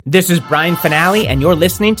This is Brian Finale, and you're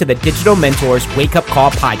listening to the Digital Mentors Wake Up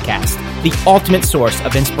Call podcast, the ultimate source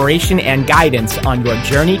of inspiration and guidance on your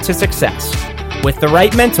journey to success. With the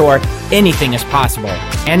right mentor, anything is possible.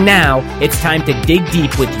 And now, it's time to dig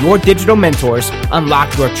deep with your digital mentors,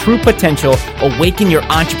 unlock your true potential, awaken your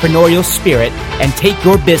entrepreneurial spirit, and take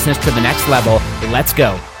your business to the next level. Let's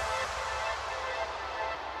go.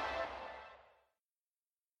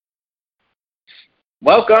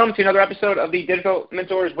 Welcome to another episode of the Digital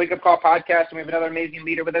Mentors Wake Up Call podcast. And we have another amazing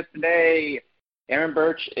leader with us today. Erin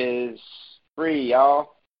Birch is free,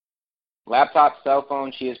 y'all. Laptop, cell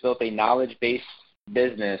phone. She has built a knowledge-based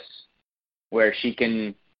business where she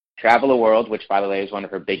can travel the world, which, by the way, is one of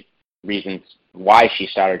her big reasons why she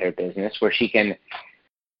started her business, where she can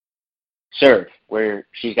serve, where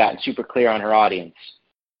she's gotten super clear on her audience.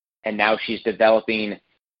 And now she's developing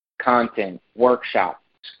content, workshops,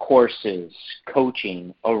 courses,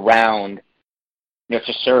 coaching around,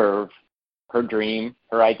 to serve her dream,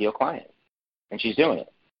 her ideal client. And she's doing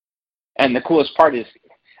it. And the coolest part is,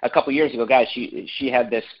 a couple years ago, guys, she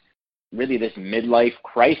had this midlife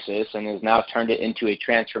crisis and has now turned it into a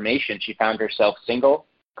transformation. She found herself single,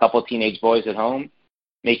 a couple teenage boys at home,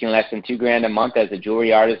 making less than $2,000 a month as a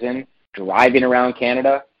jewelry artisan, driving around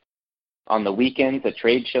Canada on the weekends at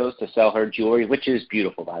trade shows to sell her jewelry, which is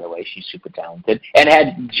beautiful, by the way. She's super talented.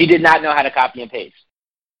 And she did not know how to copy and paste.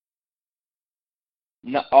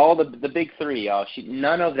 No, all the big three, y'all.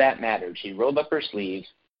 None of that mattered. She rolled up her sleeves,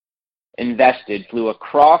 invested, flew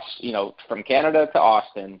across, from Canada to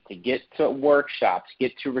Austin to get to workshops,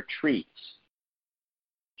 get to retreats.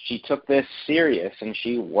 She took this serious and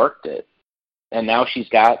she worked it. And now she's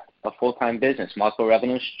got a full-time business, multiple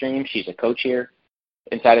revenue streams. She's a coach here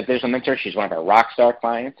inside of Digital Mentor. She's one of our rock star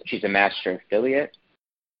clients. She's a master affiliate.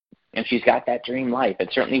 And she's got that dream life. It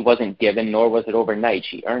certainly wasn't given, nor was it overnight.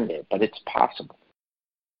 She earned it, but it's possible.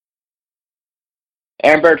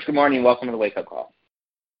 Erin Birch, good morning. Welcome to the Wake Up Call.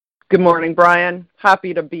 Good morning, Brian.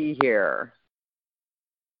 Happy to be here.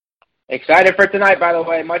 Excited for tonight, by the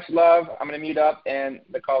way. Much love. I'm going to mute up, and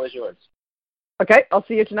the call is yours. Okay, I'll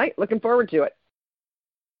see you tonight. Looking forward to it.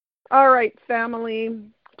 All right, family.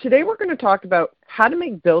 Today we're going to talk about how to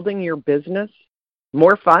make building your business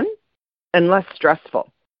more fun and less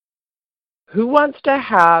stressful. Who wants to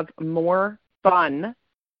have more fun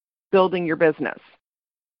building your business?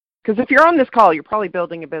 Because if you're on this call, you're probably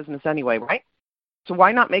building a business anyway, right? So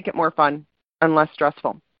why not make it more fun and less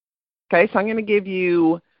stressful? Okay, so I'm going to give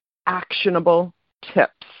you actionable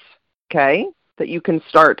tips, okay, that you can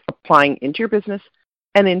start applying into your business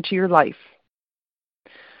and into your life.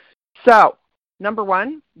 So, number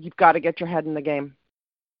one, you've got to get your head in the game.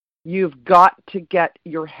 You've got to get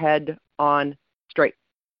your head on straight.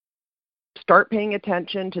 Start paying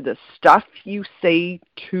attention to the stuff you say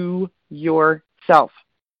to yourself.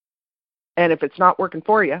 And if it's not working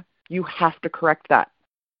for you, you have to correct that.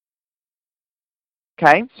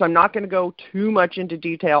 Okay? So I'm not going to go too much into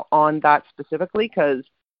detail on that specifically because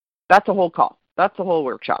that's a whole call. That's a whole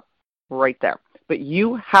workshop right there. But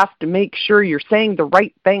you have to make sure you're saying the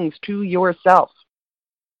right things to yourself.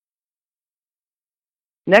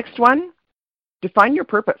 Next one, define your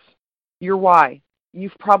purpose, your why.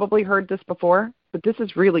 You've probably heard this before, but this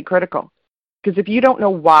is really critical. Because if you don't know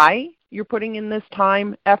why you're putting in this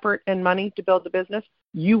time, effort, and money to build the business,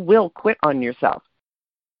 you will quit on yourself.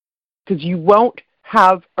 Because you won't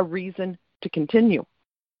have a reason to continue.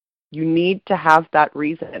 You need to have that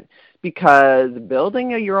reason. Because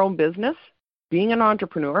building your own business, being an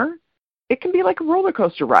entrepreneur, it can be like a roller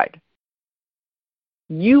coaster ride.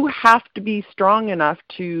 You have to be strong enough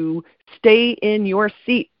to stay in your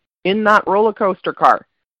seat in that roller coaster car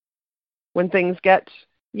when things get,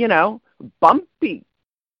 bumpy,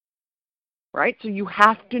 right? So you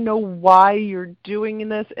have to know why you're doing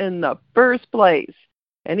this in the first place.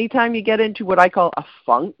 Anytime you get into what I call a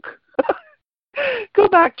funk, go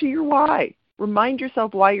back to your why. Remind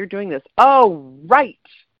yourself why you're doing this. Oh, right.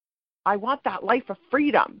 I want that life of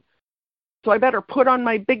freedom. So I better put on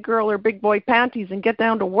my big girl or big boy panties and get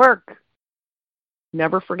down to work.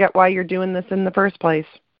 Never forget why you're doing this in the first place.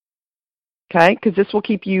 Okay? Because this will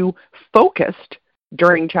keep you focused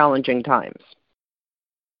during challenging times.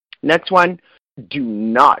 Next one, do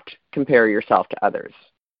not compare yourself to others.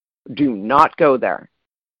 Do not go there.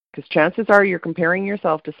 Because chances are you're comparing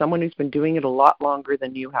yourself to someone who's been doing it a lot longer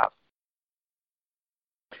than you have.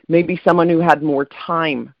 Maybe someone who had more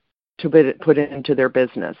time to put it into their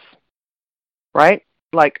business. Right?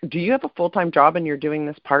 Like, do you have a full-time job and you're doing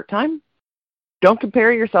this part-time? Don't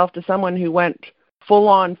compare yourself to someone who went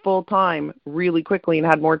full-on, full-time really quickly and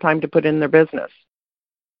had more time to put in their business.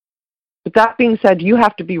 But that being said, you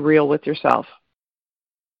have to be real with yourself.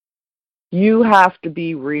 You have to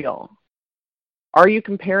be real. Are you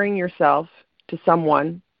comparing yourself to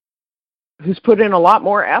someone who's put in a lot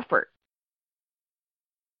more effort?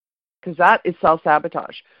 Because that is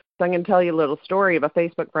self-sabotage. So I'm going to tell you a little story of a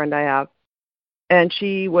Facebook friend I have. And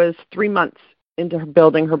she was 3 months into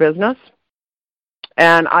building her business.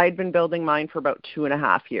 And I'd been building mine for about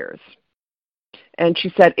 2.5 years. And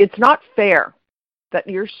she said, it's not fair that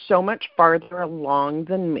you're so much farther along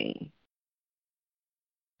than me.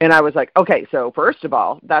 And I was like, okay, so first of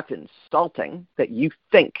all, that's insulting that you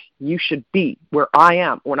think you should be where I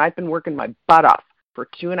am when I've been working my butt off for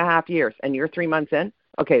 2.5 years and you're 3 months in.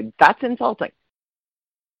 Okay, that's insulting.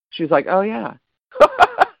 She was like, oh, yeah.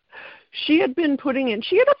 She had been putting in,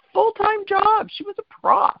 she had a full-time job. She was a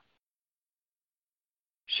prof.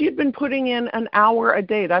 She had been putting in an hour a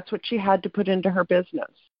day. That's what she had to put into her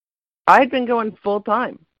business. I had been going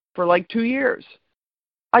full-time for like 2 years.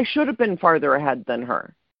 I should have been farther ahead than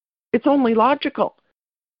her. It's only logical.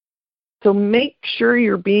 So make sure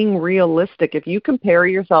you're being realistic. If you compare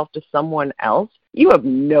yourself to someone else, you have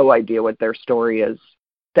no idea what their story is,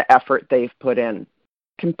 the effort they've put in.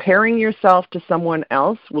 Comparing yourself to someone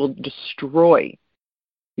else will destroy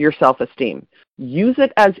your self-esteem. Use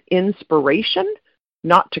it as inspiration,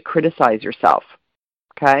 not to criticize yourself.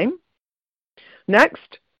 Okay?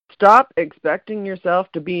 Next, stop expecting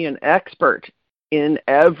yourself to be an expert in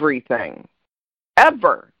everything.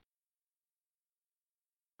 Ever.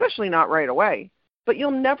 Especially not right away. But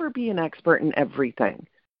you'll never be an expert in everything.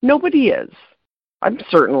 Nobody is. I'm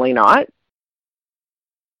certainly not.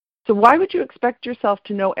 So why would you expect yourself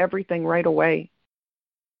to know everything right away?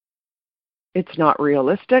 It's not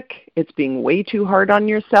realistic. It's being way too hard on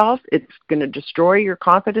yourself. It's going to destroy your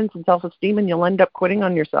confidence and self-esteem, and you'll end up quitting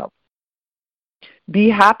on yourself. Be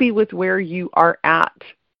happy with where you are at.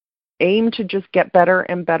 Aim to just get better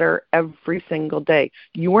and better every single day.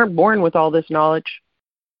 You weren't born with all this knowledge.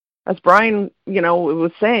 As Brian,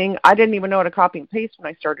 was saying, I didn't even know how to copy and paste when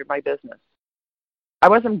I started my business. I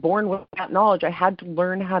wasn't born with that knowledge. I had to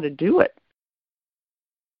learn how to do it.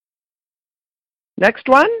 Next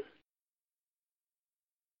one.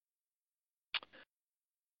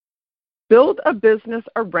 Build a business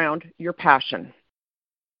around your passion.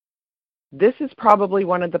 This is probably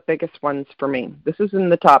one of the biggest ones for me. This is in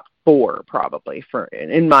the top 4 probably,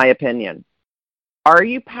 in my opinion. Are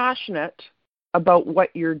you passionate about what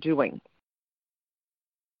you're doing?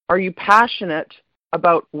 Are you passionate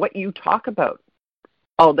about what you talk about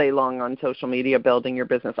all day long on social media building your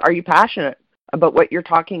business? Are you passionate about what you're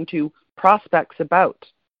talking to prospects about?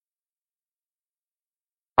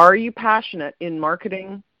 Are you passionate in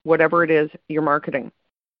marketing, whatever it is you're marketing?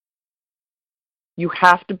 You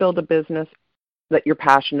have to build a business that you're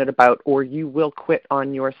passionate about, or you will quit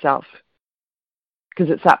on yourself,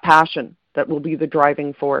 because it's that passion that will be the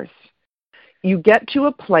driving force. You get to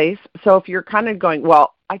a place, so if you're kind of going,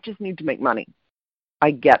 well, I just need to make money.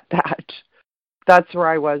 I get that. That's where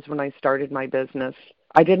I was when I started my business.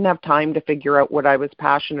 I didn't have time to figure out what I was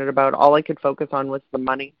passionate about. All I could focus on was the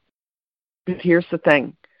money. But here's the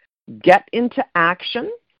thing. Get into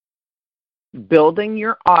action, building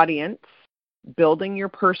your audience, building your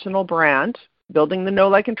personal brand, building the know,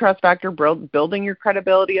 like, and trust factor, building your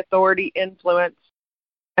credibility, authority, influence,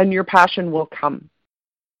 and your passion will come.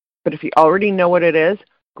 But if you already know what it is,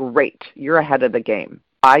 great. You're ahead of the game.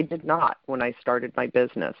 I did not when I started my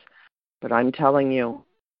business. But I'm telling you,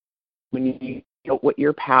 when you know what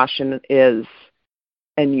your passion is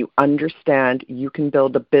and you understand you can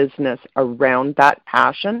build a business around that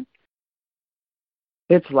passion,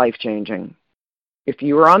 it's life-changing. If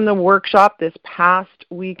you were on the workshop this past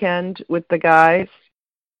weekend with the guys,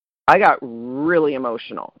 I got really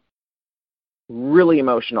emotional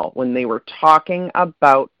when they were talking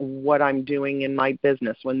about what I'm doing in my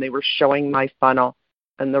business, when they were showing my funnel.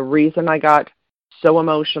 And the reason I got so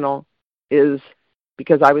emotional is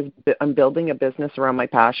because I'm building a business around my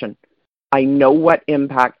passion. I know what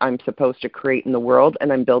impact I'm supposed to create in the world,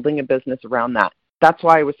 and I'm building a business around that. That's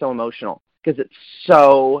why I was so emotional, because it's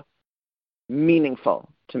so meaningful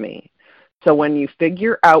to me. So when you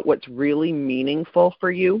figure out what's really meaningful for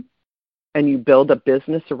you and you build a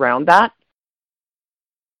business around that,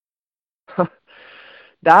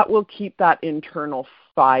 that will keep that internal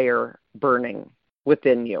fire burning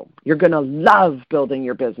within you. You're going to love building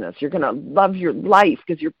your business. You're going to love your life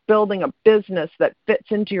because you're building a business that fits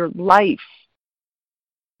into your life.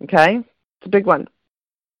 Okay? It's a big one.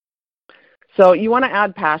 So you want to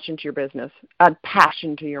add passion to your business, add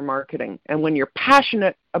passion to your marketing. And when you're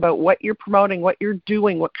passionate about what you're promoting, what you're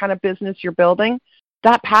doing, what kind of business you're building,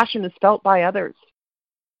 that passion is felt by others.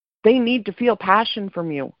 They need to feel passion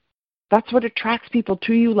from you. That's what attracts people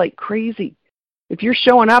to you like crazy. If you're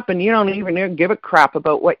showing up and you don't even give a crap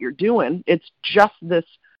about what you're doing, it's just this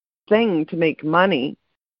thing to make money,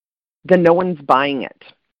 then no one's buying it.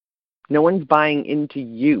 No one's buying into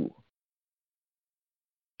you.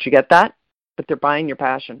 Did you get that? But they're buying your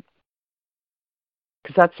passion.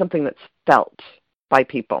 Because that's something that's felt by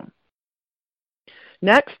people.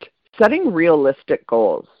 Next, setting realistic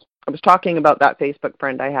goals. I was talking about that Facebook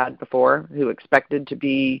friend I had before who expected to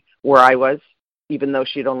be where I was, even though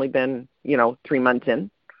she'd only been, 3 months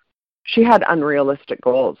in. She had unrealistic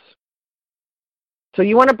goals. So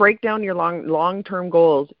you want to break down your long-term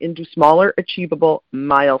goals into smaller, achievable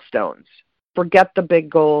milestones. Forget the big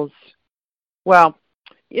goals. Well,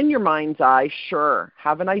 in your mind's eye, sure,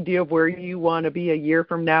 have an idea of where you want to be a year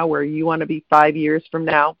from now, where you want to be 5 years from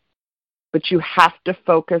now, but you have to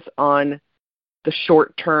focus on the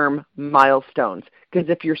short-term milestones. Because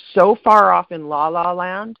if you're so far off in la-la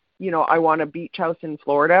land, I want a beach house in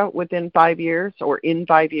Florida within 5 years or in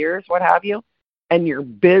 5 years, what have you, and you're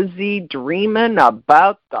busy dreaming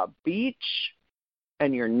about the beach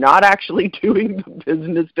and you're not actually doing the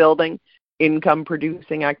business building, income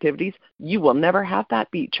producing activities, you will never have that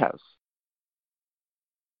beach house.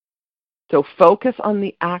 So focus on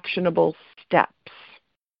the actionable steps.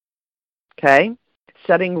 Okay?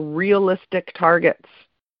 Setting realistic targets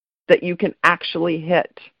that you can actually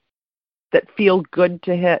hit, that feel good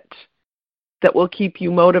to hit, that will keep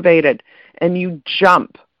you motivated, and you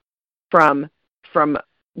jump from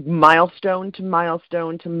milestone to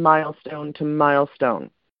milestone to milestone to milestone.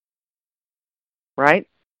 Right?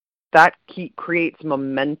 That creates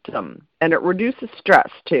momentum, and it reduces stress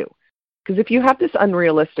too. Because if you have this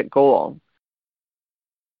unrealistic goal,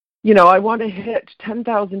 I want to hit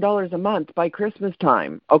 $10,000 a month by Christmas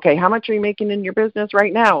time. Okay, how much are you making in your business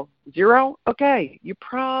right now? 0? Okay, you're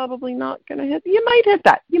probably not going to hit. You might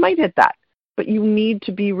hit that. But you need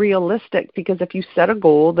to be realistic, because if you set a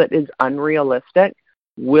goal that is unrealistic,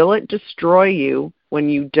 will it destroy you when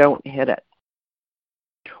you don't hit it?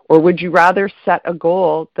 Or would you rather set a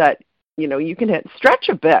goal that, you can hit? Stretch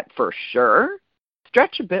a bit for sure.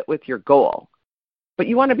 Stretch a bit with your goal. But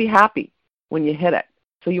you want to be happy when you hit it.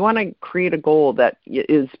 So you want to create a goal that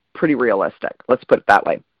is pretty realistic. Let's put it that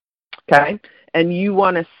way. Okay? And you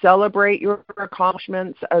want to celebrate your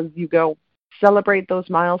accomplishments as you go. Celebrate those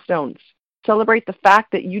milestones. Celebrate the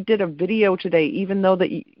fact that you did a video today, even though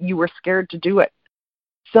that you were scared to do it.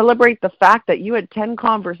 Celebrate the fact that you had 10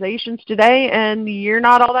 conversations today and you're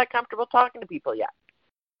not all that comfortable talking to people yet.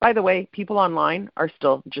 By the way, people online are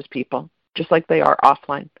still just people, just like they are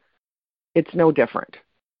offline. It's no different.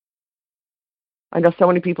 I know so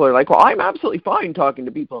many people are like, well, I'm absolutely fine talking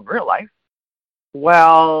to people in real life.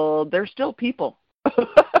 Well, they're still people.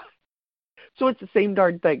 So it's the same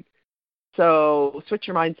darn thing. So switch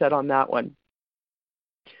your mindset on that one.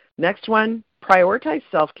 Next one, prioritize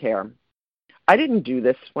self-care. I didn't do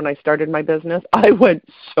this when I started my business. I went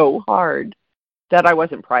so hard that I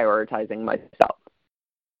wasn't prioritizing myself.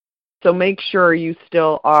 So make sure you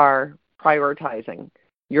still are prioritizing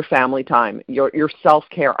your family time, your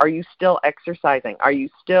self-care. Are you still exercising? Are you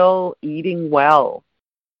still eating well?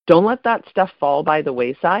 Don't let that stuff fall by the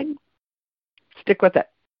wayside. Stick with it,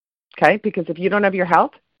 okay? Because if you don't have your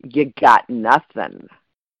health, you got nothing.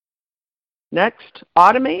 Next,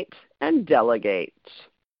 automate and delegate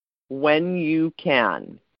when you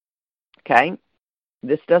can, okay?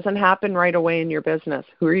 This doesn't happen right away in your business.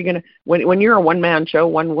 Who are you going to, when you're a one-man show,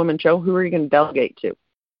 one-woman show, who are you going to delegate to?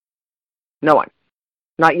 No one.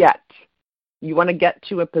 Not yet. You want to get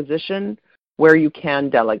to a position where you can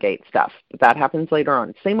delegate stuff. That happens later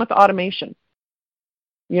on. Same with automation.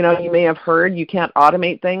 You may have heard you can't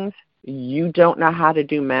automate things you don't know how to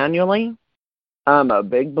do manually. I'm a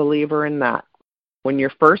big believer in that. When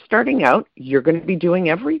you're first starting out, you're going to be doing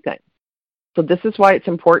everything. So this is why it's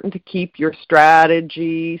important to keep your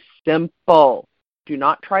strategy simple. Do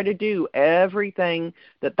not try to do everything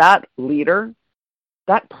that leader,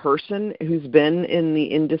 that person who's been in the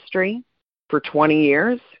industry for 20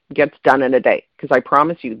 years gets done in a day. Because I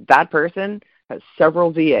promise you, that person has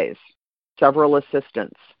several VAs, several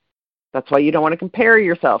assistants. That's why you don't want to compare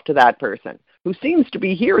yourself to that person who seems to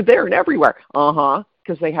be here, there, and everywhere.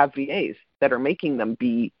 Because they have VAs that are making them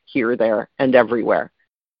be here, there, and everywhere.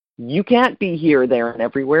 You can't be here, there, and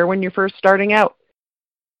everywhere when you're first starting out.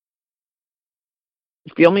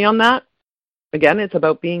 You feel me on that? Again, it's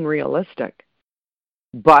about being realistic.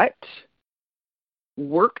 But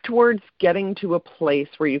work towards getting to a place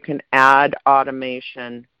where you can add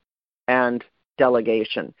automation and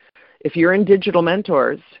delegation. If you're in digital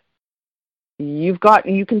mentors, you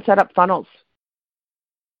can set up funnels.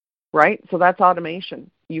 right? So that's automation.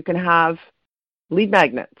 You can have lead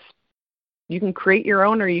magnets. You can create your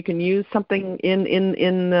own, or you can use something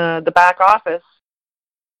in the back office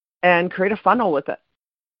and create a funnel with it.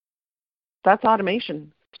 That's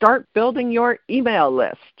automation. Start building your email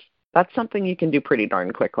list. That's something you can do pretty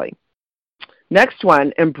darn quickly. Next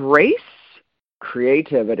one, embrace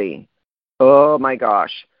creativity. Oh my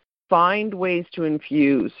gosh. Find ways to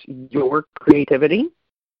infuse your creativity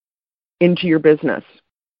into your business.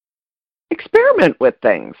 Experiment with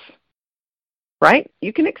things, right?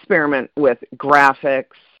 You can experiment with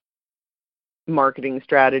graphics, marketing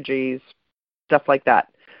strategies, stuff like that.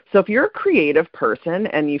 So if you're a creative person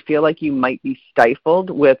and you feel like you might be stifled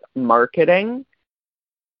with marketing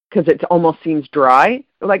because it almost seems dry,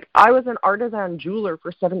 like I was an artisan jeweler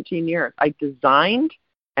for 17 years. I designed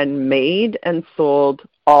and made and sold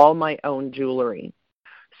all my own jewelry.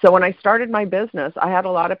 So when I started my business, I had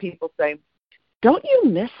a lot of people say, don't you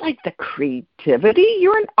miss like the creativity?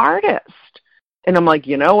 You're an artist. And I'm like,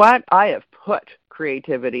 you know what? I have put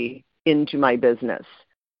creativity into my business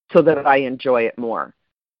so that I enjoy it more.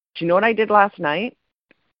 Do you know what I did last night?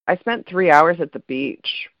 I spent 3 hours at the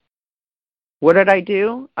beach. What did I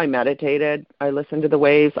do? I meditated. I listened to the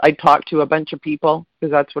waves. I talked to a bunch of people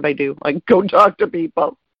because that's what I do. I go talk to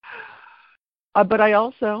people. But I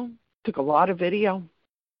also took a lot of video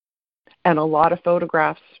and a lot of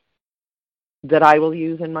photographs that I will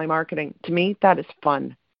use in my marketing. To me, that is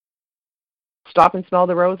fun. Stop and smell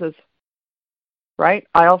the roses, right?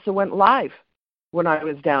 I also went live when I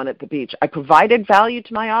was down at the beach. I provided value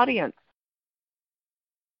to my audience.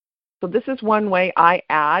 So this is one way I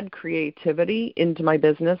add creativity into my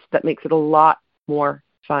business that makes it a lot more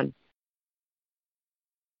fun.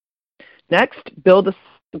 Next, build a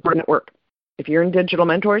support network. If you're in Digital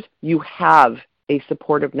Mentors, you have a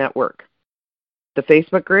supportive network. The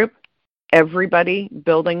Facebook group, everybody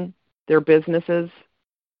building their businesses,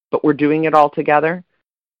 but we're doing it all together.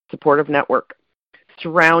 Supportive network.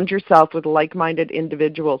 Surround yourself with like-minded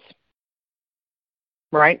individuals,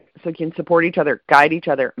 right? So you can support each other, guide each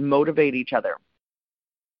other, motivate each other.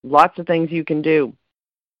 Lots of things you can do.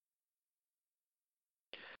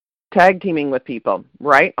 Tag teaming with people,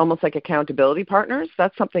 right? Almost like accountability partners.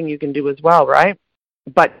 That's something you can do as well, right?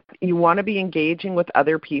 But you want to be engaging with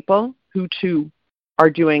other people who too are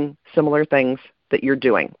doing similar things that you're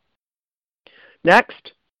doing.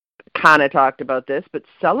 Next, kind of talked about this, but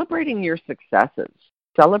celebrating your successes,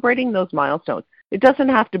 celebrating those milestones. It doesn't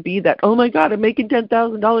have to be that, oh my God, I'm making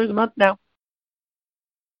 $10,000 a month now.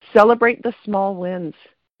 Celebrate the small wins.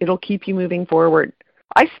 It'll keep you moving forward.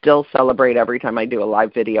 I still celebrate every time I do a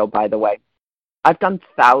live video, by the way. I've done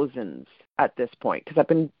thousands at this point because I've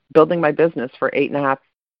been building my business for 8.5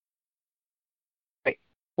 years.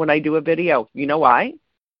 When I do a video, you know why?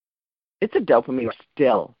 It's a dopamine rush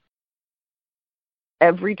still.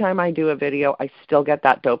 Every time I do a video, I still get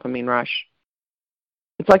that dopamine rush.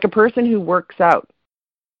 It's like a person who works out.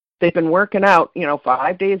 They've been working out,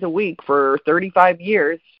 5 days a week for 35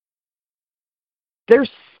 years. They're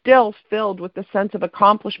still filled with the sense of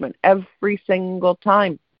accomplishment every single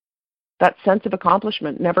time. That sense of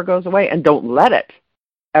accomplishment never goes away, and don't let it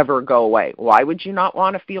ever go away. Why would you not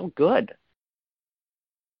want to feel good?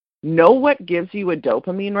 Know what gives you a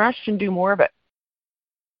dopamine rush and do more of it.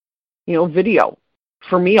 Video.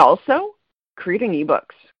 For me also, creating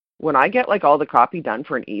ebooks. When I get all the copy done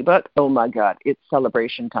for an ebook, oh my God, it's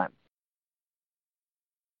celebration time.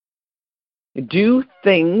 Do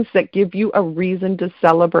things that give you a reason to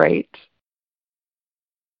celebrate.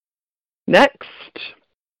 Next,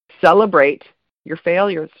 celebrate your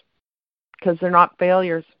failures because they're not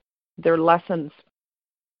failures. They're lessons.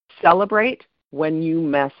 Celebrate when you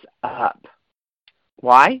mess up.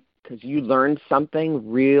 Why? Because you learned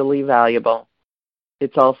something really valuable.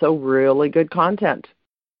 It's also really good content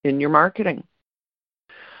in your marketing.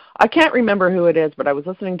 I can't remember who it is, but I was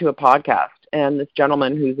listening to a podcast, and this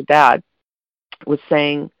gentleman who's a dad was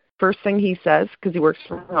saying, first thing he says, because he works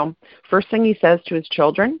from home, first thing he says to his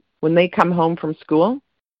children when they come home from school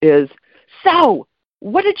is, so,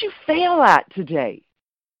 what did you fail at today?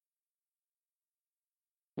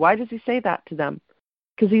 Why does he say that to them?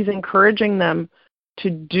 Because he's encouraging them to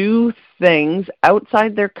do things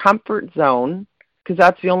outside their comfort zone, because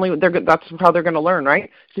that's how they're going to learn, right?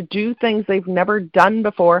 To do things they've never done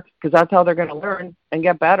before, because that's how they're going to learn and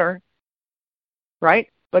get better, right?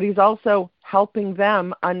 But he's also helping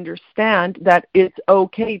them understand that it's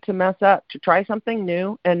okay to mess up, to try something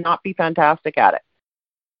new and not be fantastic at it.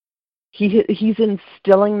 He's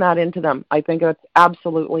instilling that into them. I think that's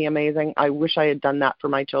absolutely amazing. I wish I had done that for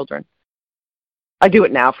my children. I do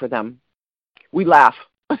it now for them. We laugh.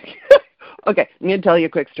 Okay, I'm going to tell you a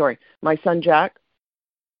quick story. My son, Jack,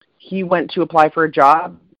 he went to apply for a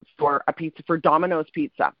job for a pizza, for Domino's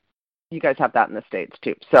Pizza. You guys have that in the States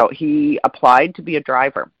too. So he applied to be a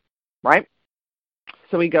driver, right?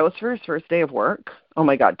 So he goes for his first day of work. Oh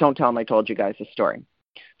my God, don't tell him I told you guys this story.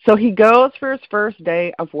 So he goes for his first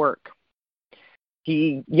day of work.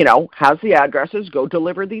 He, has the addresses, go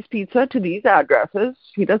deliver these pizza to these addresses.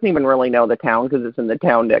 He doesn't even really know the town because it's in the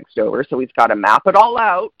town next over. So he's got to map it all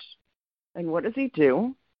out. And what does he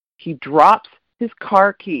do? He drops his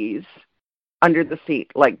car keys under the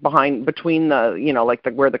seat, like between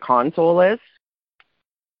the, where the console is.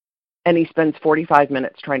 And he spends 45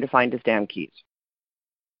 minutes trying to find his damn keys.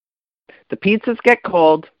 The pizzas get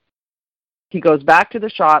cold. He goes back to the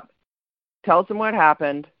shop, tells them what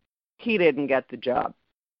happened. He didn't get the job.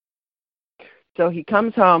 So he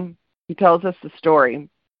comes home. He tells us the story.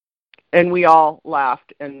 And we all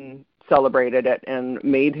laughed and celebrated it and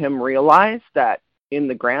made him realize that in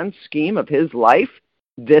the grand scheme of his life,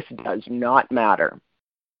 this does not matter.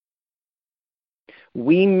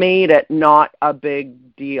 We made it not a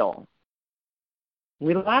big deal.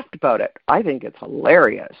 We laughed about it. I think it's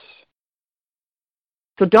hilarious.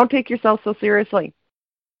 So don't take yourself so seriously.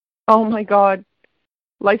 Oh my God,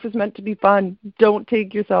 life is meant to be fun. Don't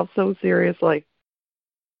take yourself so seriously.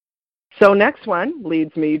 So next one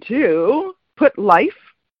leads me to put life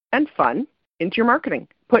and fun into your marketing.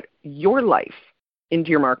 Put your life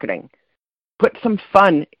into your marketing. Put some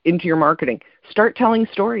fun into your marketing. Start telling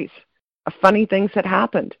stories of funny things that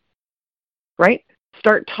happened, right?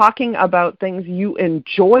 Start talking about things you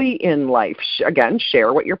enjoy in life. Again,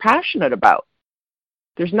 share what you're passionate about.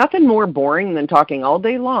 There's nothing more boring than talking all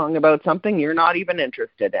day long about something you're not even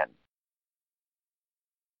interested in.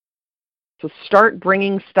 So start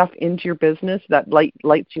bringing stuff into your business that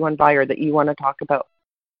lights you on fire, that you want to talk about.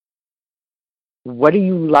 What do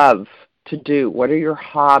you love to do? What are your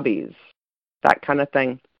hobbies? That kind of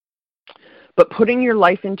thing. But putting your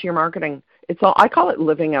life into your marketing, I call it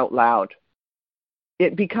living out loud.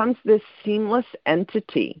 It becomes this seamless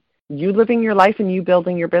entity. You living your life and you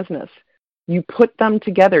building your business. You put them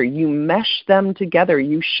together. You mesh them together.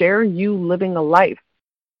 You share you living a life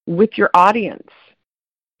with your audience.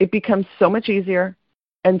 It becomes so much easier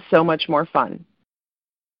and so much more fun.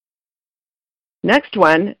 Next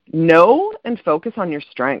one, know and focus on your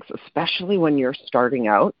strengths, especially when you're starting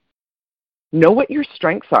out. Know what your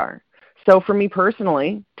strengths are. So for me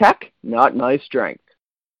personally, tech, not my strength.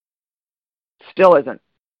 Still isn't.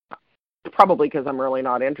 Probably because I'm really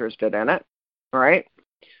not interested in it, all right?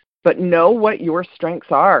 But know what your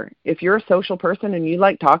strengths are. If you're a social person and you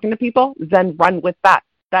like talking to people, then run with that.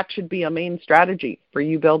 That should be a main strategy for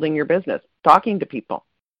you building your business, talking to people,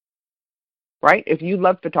 right? If you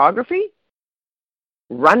love photography,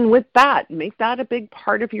 run with that. Make that a big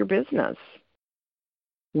part of your business.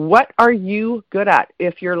 What are you good at?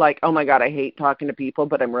 If you're like, oh my God, I hate talking to people,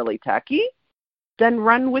 but I'm really techie, then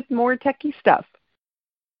run with more techie stuff,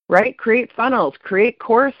 right? Create funnels, create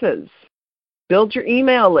courses, build your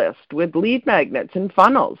email list with lead magnets and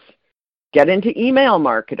funnels. Get into email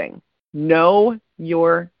marketing. Know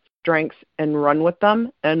your strengths and run with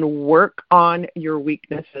them and work on your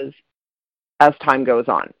weaknesses as time goes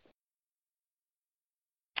on.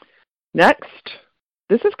 Next,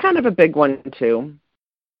 this is kind of a big one too.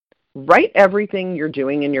 Write everything you're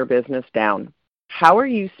doing in your business down. How are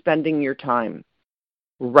you spending your time?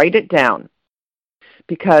 Write it down,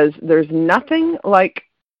 because there's nothing like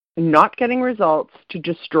not getting results to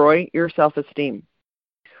destroy your self-esteem.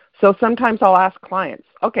 So sometimes I'll ask clients,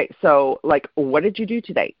 okay, so what did you do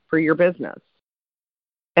today for your business?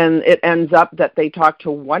 And it ends up that they talked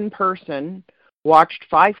to one person, watched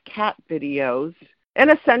 5 cat videos,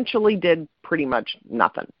 and essentially did pretty much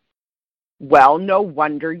nothing. Well, no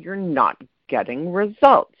wonder you're not getting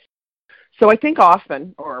results. So I think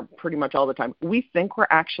often, or pretty much all the time, we think we're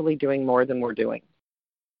actually doing more than we're doing.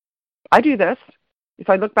 I do this. If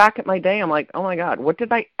I look back at my day, I'm like, oh my God, what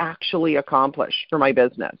did I actually accomplish for my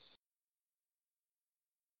business?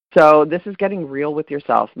 So this is getting real with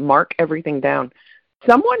yourself. Mark everything down.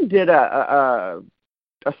 Someone did a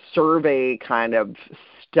survey kind of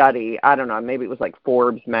study. I don't know, maybe it was like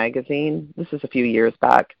Forbes magazine. This is a few years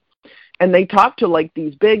back. And they talked to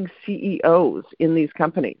these big CEOs in these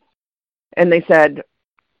companies. And they said,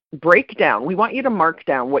 break down. We want you to mark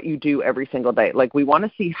down what you do every single day. We want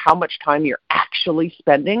to see how much time you're actually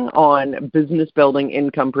spending on business building,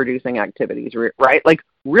 income producing activities, right?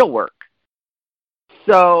 Real work.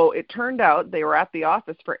 So it turned out they were at the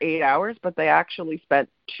office for 8 hours, but they actually spent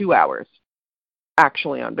 2 hours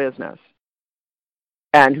actually on business.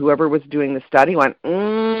 And whoever was doing the study went,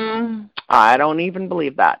 I don't even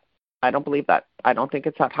believe that. I don't believe that. I don't think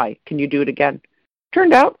it's that high. Can you do it again?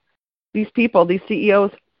 Turned out these people, these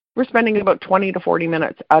CEOs, were spending about 20 to 40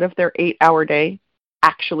 minutes out of their 8-hour day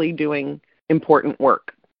actually doing important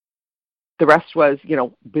work. The rest was,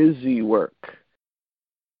 busy work.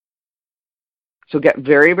 So get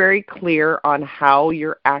very, very clear on how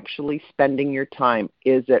you're actually spending your time.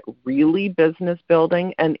 Is it really business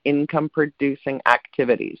building and income producing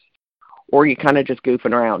activities? Or are you kind of just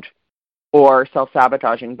goofing around or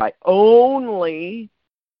self-sabotaging by only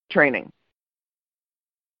training?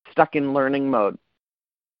 Stuck in learning mode.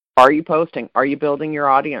 Are you posting? Are you building your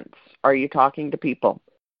audience? Are you talking to people?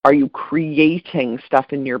 Are you creating stuff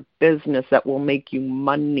in your business that will make you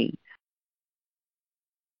money?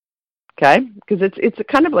 Okay? Because it's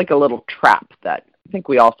kind of like a little trap that I think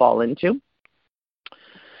we all fall into.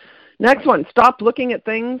 Next one, stop looking at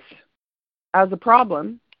things as a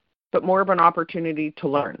problem, but more of an opportunity to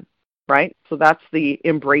learn, right? So that's the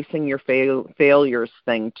embracing your failures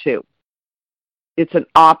thing too. It's an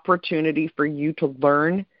opportunity for you to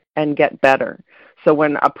learn and get better. So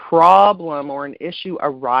when a problem or an issue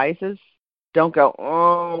arises, don't go,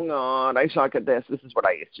 oh, God, I suck at this. This is what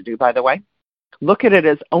I used to do, by the way. Look at it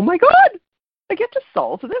as, oh, my God, I get to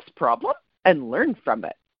solve this problem and learn from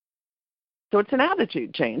it. So it's an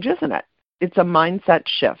attitude change, isn't it? It's a mindset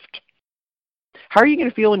shift. How are you going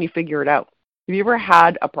to feel when you figure it out? Have you ever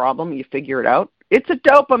had a problem, you figure it out? It's a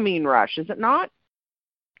dopamine rush, is it not?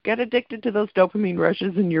 Get addicted to those dopamine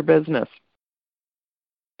rushes in your business.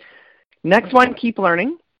 Next one, keep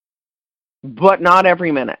learning, but not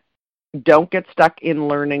every minute. Don't get stuck in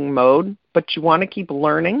learning mode, but you want to keep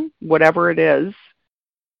learning whatever it is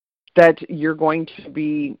that you're going to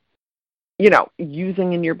be,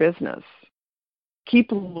 using in your business.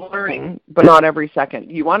 Keep learning, but not every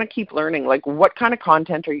second. You want to keep learning, like what kind of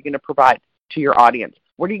content are you going to provide to your audience?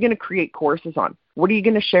 What are you going to create courses on? What are you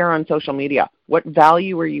going to share on social media? What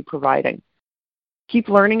value are you providing? Keep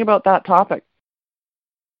learning about that topic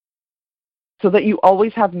so that you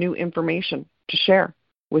always have new information to share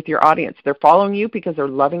with your audience. They're following you because they're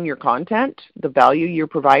loving your content, the value you're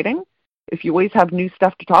providing. If you always have new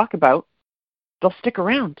stuff to talk about, they'll stick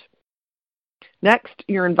around. Next,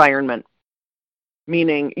 your environment,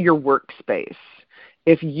 meaning your workspace.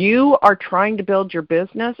 If you are trying to build your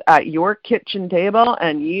business at your kitchen table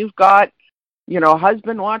and you've got,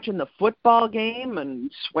 husband watching the football game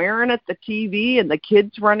and swearing at the TV and the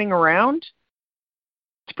kids running around,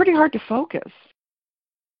 it's pretty hard to focus.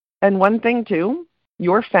 And one thing, too,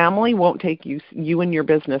 your family won't take you and your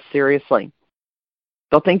business seriously.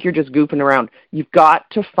 They'll think you're just goofing around. You've got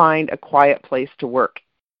to find a quiet place to work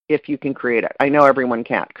if you can create it. I know everyone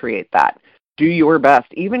can't create that. Do your best.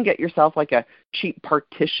 Even get yourself like a cheap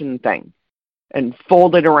partition thing and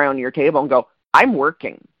fold it around your table and go, I'm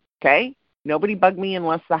working, okay? Nobody bug me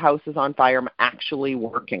unless the house is on fire. I'm actually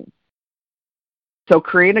working. So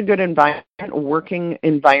create a good environment, a working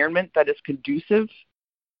environment that is conducive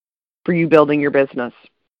for you building your business,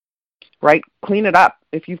 right? Clean it up.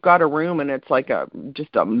 If you've got a room and it's like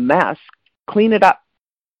just a mess, clean it up.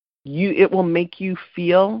 It will make you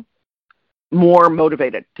feel more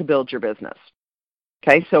motivated to build your business.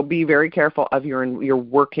 Okay, so be very careful of your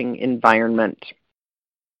working environment.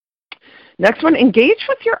 Next one, engage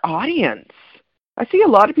with your audience. I see a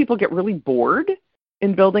lot of people get really bored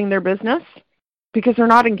in building their business because they're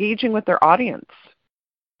not engaging with their audience.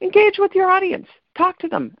 Engage with your audience. Talk to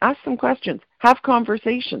them. Ask them questions. Have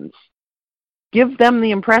conversations. Give them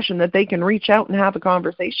the impression that they can reach out and have a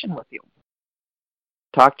conversation with you.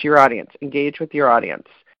 Talk to your audience. Engage with your audience.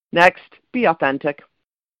 Next, be authentic.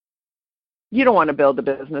 You don't want to build a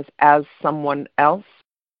business as someone else.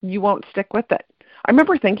 You won't stick with it. I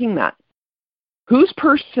remember thinking that. Whose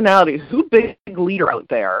big leader out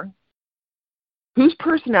there, whose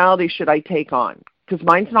personality should I take on? Because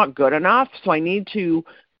mine's not good enough, so I need to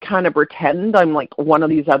kind of pretend I'm like one of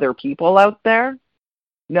these other people out there.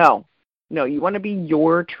 No, you want to be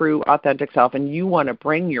your true authentic self, and you want to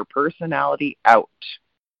bring your personality out.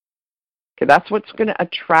 Okay, that's what's going to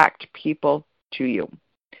attract people to you.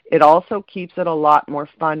 It also keeps it a lot more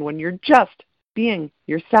fun when you're just being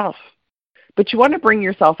yourself. But you want to bring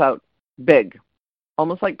yourself out big,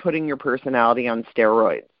 almost like putting your personality on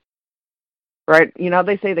steroids. Right?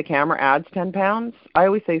 They say the camera adds 10 pounds. I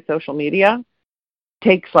always say social media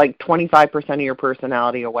takes like 25% of your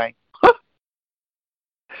personality away.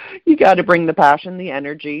 You got to bring the passion, the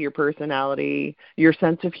energy, your personality, your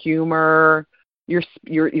sense of humor, your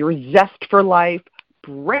zest for life.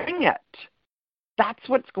 Bring it. That's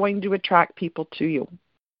what's going to attract people to you.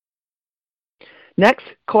 Next,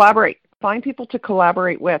 collaborate. Find people to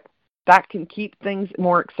collaborate with. That can keep things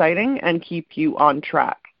more exciting and keep you on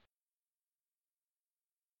track.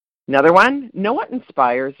 Another one, know what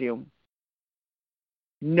inspires you.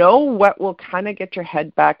 Know what will kind of get your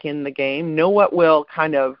head back in the game. Know what will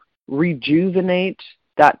kind of rejuvenate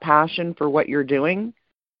that passion for what you're doing,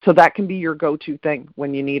 so that can be your go-to thing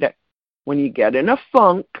when you need it. When you get in a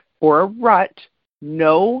funk or a rut,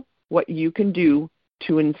 know what you can do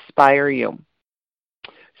to inspire you.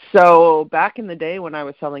 So back in the day when I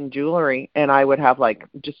was selling jewelry and I would have like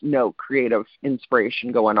just no creative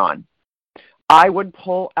inspiration going on, I would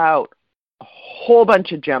pull out a whole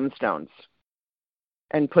bunch of gemstones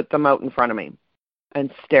and put them out in front of me and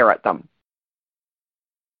stare at them.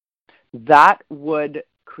 That would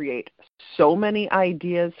create so many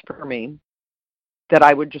ideas for me that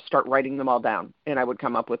I would just start writing them all down, and I would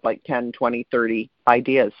come up with like 10, 20, 30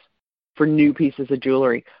 ideas for new pieces of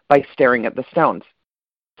jewelry by staring at the stones.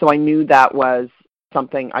 So I knew that was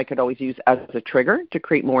something I could always use as a trigger to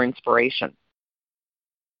create more inspiration,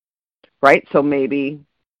 right? So maybe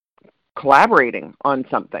collaborating on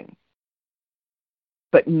something.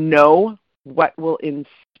 But know what will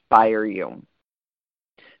inspire you.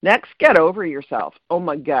 Next, get over yourself. Oh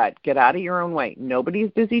my God, get out of your own way.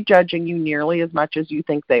 Nobody's busy judging you nearly as much as you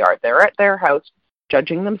think they are. They're at their house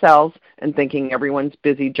judging themselves and thinking everyone's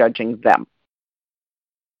busy judging them.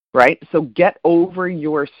 Right? So get over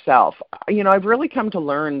yourself. You know, I've really come to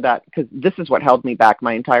learn that, because this is what held me back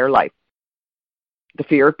my entire life. The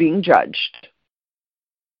fear of being judged.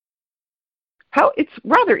 It's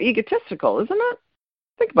rather egotistical, isn't it?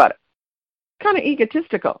 Think about it. Kind of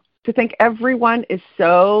egotistical to think everyone is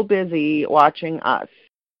so busy watching us.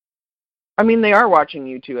 I mean, they are watching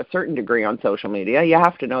you to a certain degree on social media. You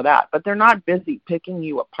have to know that. But they're not busy picking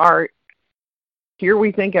you apart. Here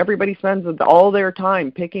we think everybody spends all their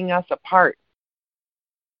time picking us apart.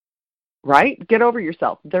 Right? Get over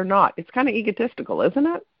yourself. They're not. It's kind of egotistical, isn't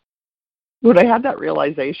it? When I had that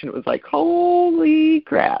realization, it was like, holy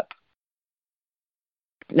crap.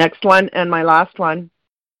 Next one, and my last one,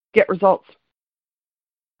 get results.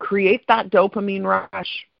 Create that dopamine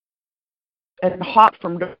rush and hop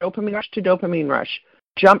from dopamine rush to dopamine rush.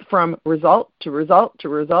 Jump from result to result to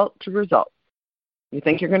result to result. You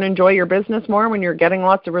think you're going to enjoy your business more when you're getting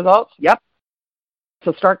lots of results? Yep.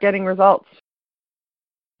 So start getting results.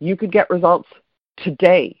 You could get results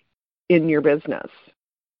today in your business.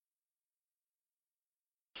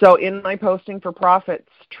 So in my Posting for Profits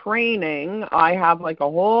training, I have like a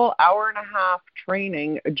whole hour and a half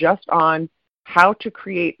training just on how to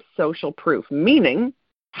create social proof, meaning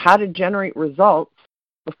how to generate results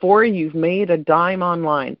before you've made a dime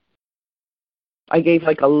online. I gave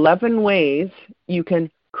like 11 ways you can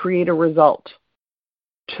create a result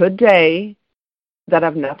today that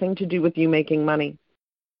have nothing to do with you making money.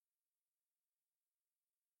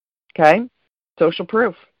 Okay? Social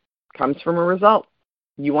proof comes from a result.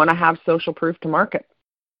 You want to have social proof to market.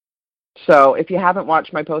 So if you haven't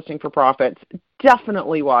watched my Posting for Profits,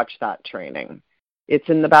 definitely watch that training. It's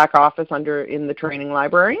in the back office in the training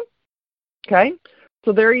library. Okay?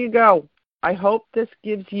 So there you go. I hope this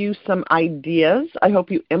gives you some ideas. I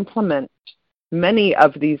hope you implement many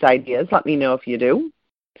of these ideas. Let me know if you do.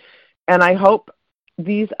 And I hope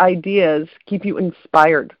these ideas keep you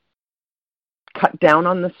inspired. Cut down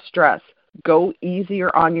on the stress. Go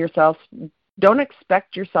easier on yourself. Don't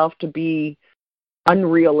expect yourself to be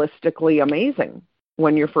unrealistically amazing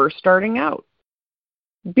when you're first starting out.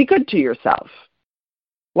 Be good to yourself.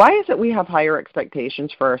 Why is it we have higher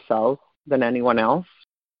expectations for ourselves than anyone else?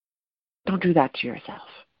 Don't do that to yourself.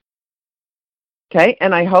 Okay?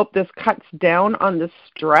 And I hope this cuts down on the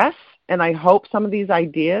stress, and I hope some of these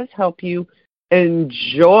ideas help you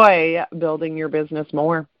enjoy building your business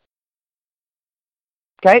more.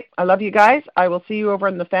 Okay? I love you guys. I will see you over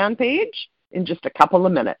on the fan page in just a couple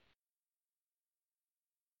of minutes.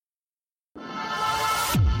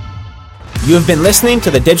 You have been listening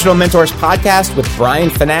to the Digital Mentors Podcast with Brian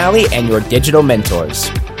Finale and your digital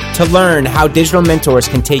mentors. To learn how digital mentors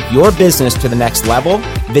can take your business to the next level,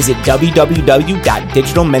 visit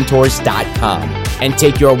www.digitalmentors.com and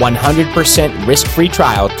take your 100% risk-free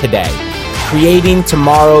trial today. Creating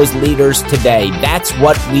tomorrow's leaders today. That's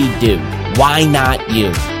what we do. Why not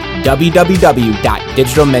you?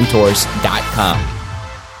 www.digitalmentors.com.